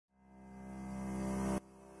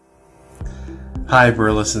Hi,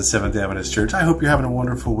 Burleson Seventh Adventist Church. I hope you're having a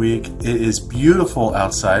wonderful week. It is beautiful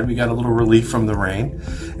outside. We got a little relief from the rain,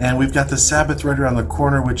 and we've got the Sabbath right around the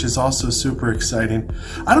corner, which is also super exciting.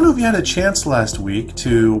 I don't know if you had a chance last week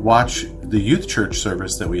to watch the youth church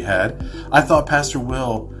service that we had. I thought Pastor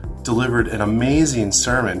Will delivered an amazing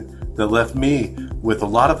sermon that left me with a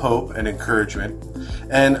lot of hope and encouragement.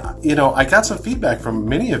 And, I got some feedback from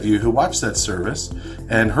many of you who watched that service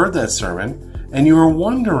and heard that sermon, and you were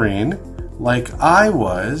wondering, like I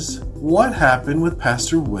was, what happened with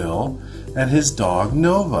Pastor Will and his dog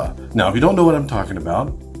Nova. Now, if you don't know what I'm talking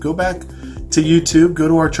about, go back to YouTube, go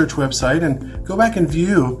to our church website, and go back and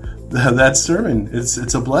view that sermon.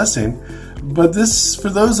 It's a blessing. But this, for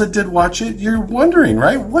those that did watch it, you're wondering,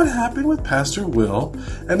 right? What happened with Pastor Will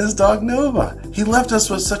and his dog Nova? He left us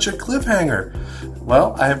with such a cliffhanger.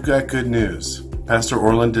 Well, I have got good news. Pastor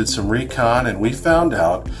Orland did some recon, and we found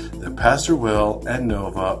out that Pastor Will and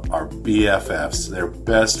Nova are BFFs. They're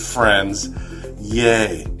best friends.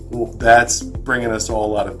 Yay. Well, that's bringing us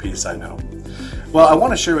all a lot of peace, I know. Well, I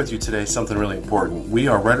want to share with you today something really important. We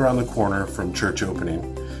are right around the corner from church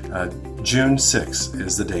opening. June 6th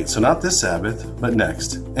is the date. So not this Sabbath, but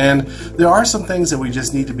next. And there are some things that we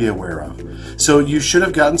just need to be aware of. So you should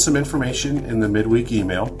have gotten some information in the midweek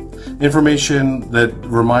email. Information that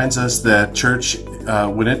reminds us that church,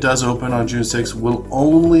 when it does open on June 6th, will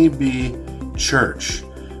only be church.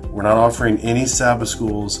 We're not offering any Sabbath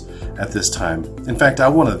schools at this time. In fact, I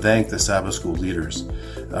want to thank the Sabbath school leaders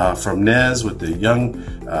from Nez with the young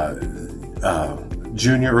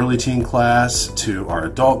junior early teen class, to our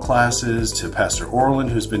adult classes, to Pastor Orland,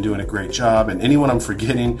 who's been doing a great job, and anyone I'm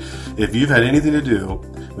forgetting. If you've had anything to do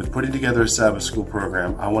with putting together a Sabbath school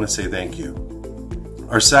program, I want to say thank you.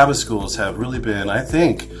 Our Sabbath schools have really been, I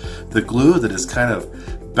think, the glue that has kind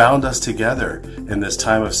of bound us together in this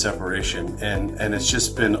time of separation, and it's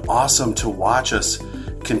just been awesome to watch us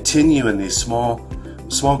continue in these small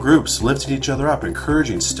groups, lifting each other up,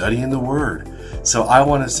 encouraging, studying the Word. So I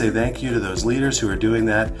want to say thank you to those leaders who are doing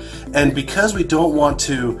that. And because we don't want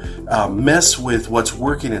to mess with what's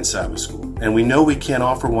working in Sabbath school, and we know we can't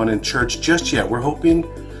offer one in church just yet, we're hoping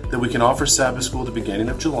that we can offer Sabbath school at the beginning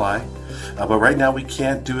of July. But right now we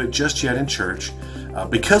can't do it just yet in church.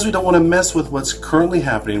 Because we don't want to mess with what's currently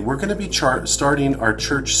happening, we're going to be starting our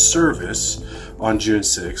church service on June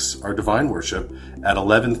 6th, our divine worship, at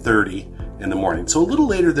 11:30 in the morning. So a little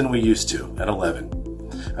later than we used to, at 11.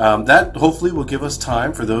 That hopefully will give us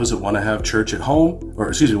time for those that want to have church at home,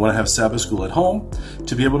 want to have Sabbath school at home,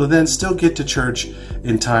 to be able to then still get to church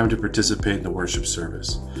in time to participate in the worship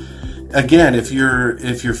service. Again, if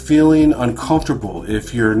you're feeling uncomfortable,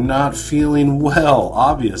 if you're not feeling well,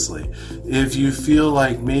 obviously, if you feel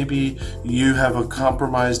like maybe you have a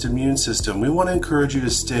compromised immune system, we want to encourage you to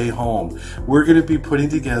stay home. We're going to be putting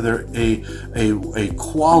together a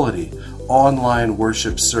quality online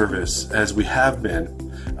worship service, as we have been,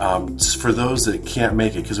 for those that can't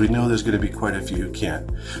make it, because we know there's going to be quite a few who can't.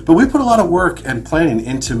 But we put a lot of work and planning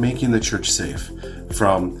into making the church safe,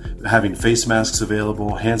 from having face masks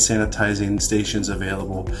available, hand sanitizing stations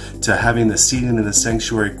available, to having the seating in the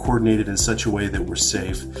sanctuary coordinated in such a way that we're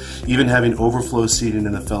safe, even having overflow seating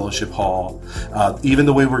in the fellowship hall, even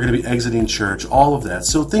the way we're going to be exiting church, all of that.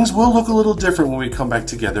 So things will look a little different when we come back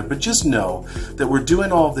together, but just know that we're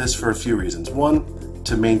doing all of this for a few reasons. One,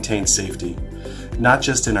 to maintain safety, not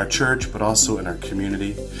just in our church, but also in our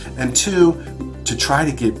community. And two, to try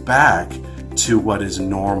to get back to what is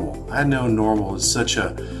normal. I know normal is such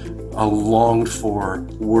a longed for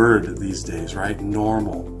word these days, right?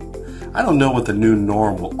 Normal. I don't know what the new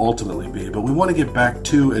norm will ultimately be, but we want to get back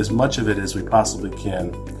to as much of it as we possibly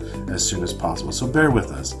can as soon as possible. So bear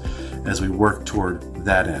with us as we work toward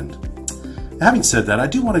that end. Having said that, I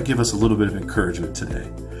do want to give us a little bit of encouragement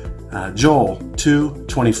today. Joel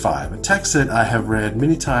 2:25, a text that I have read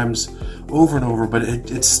many times over and over, but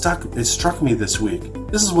it struck me this week.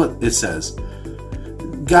 This is what it says.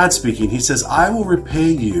 God speaking, he says, "I will repay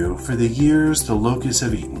you for the years the locusts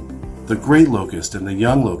have eaten, the great locust and the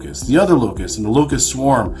young locust, the other locust and the locust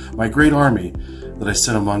swarm, my great army that I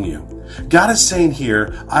sent among you." God is saying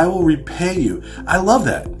here, I will repay you. I love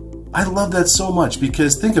that. I love that so much,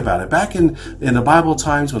 because think about it. Back in the Bible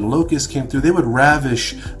times, when locusts came through, they would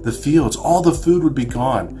ravish the fields. All the food would be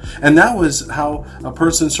gone. And that was how a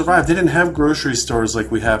person survived. They didn't have grocery stores like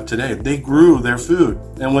we have today. They grew their food.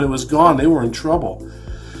 And when it was gone, they were in trouble.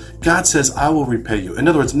 God says, I will repay you. In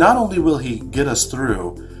other words, not only will he get us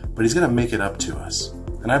through, but he's going to make it up to us.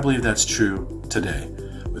 And I believe that's true today.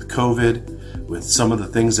 With COVID, with some of the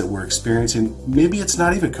things that we're experiencing, maybe it's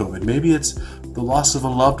not even COVID. Maybe it's the loss of a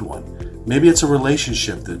loved one. Maybe it's a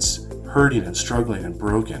relationship that's hurting and struggling and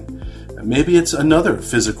broken. Maybe it's another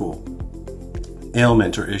physical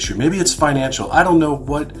ailment or issue. Maybe it's financial. I don't know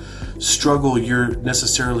what struggle you're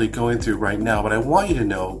necessarily going through right now, but I want you to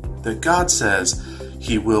know that God says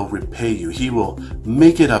He will repay you. He will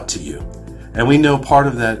make it up to you. And we know part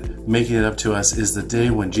of that making it up to us is the day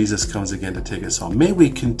when Jesus comes again to take us home. May we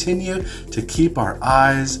continue to keep our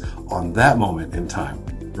eyes on that moment in time,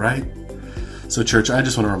 right? So church, I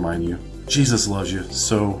just want to remind you, Jesus loves you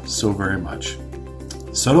so, so very much.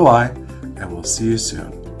 So do I, and we'll see you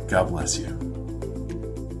soon. God bless you.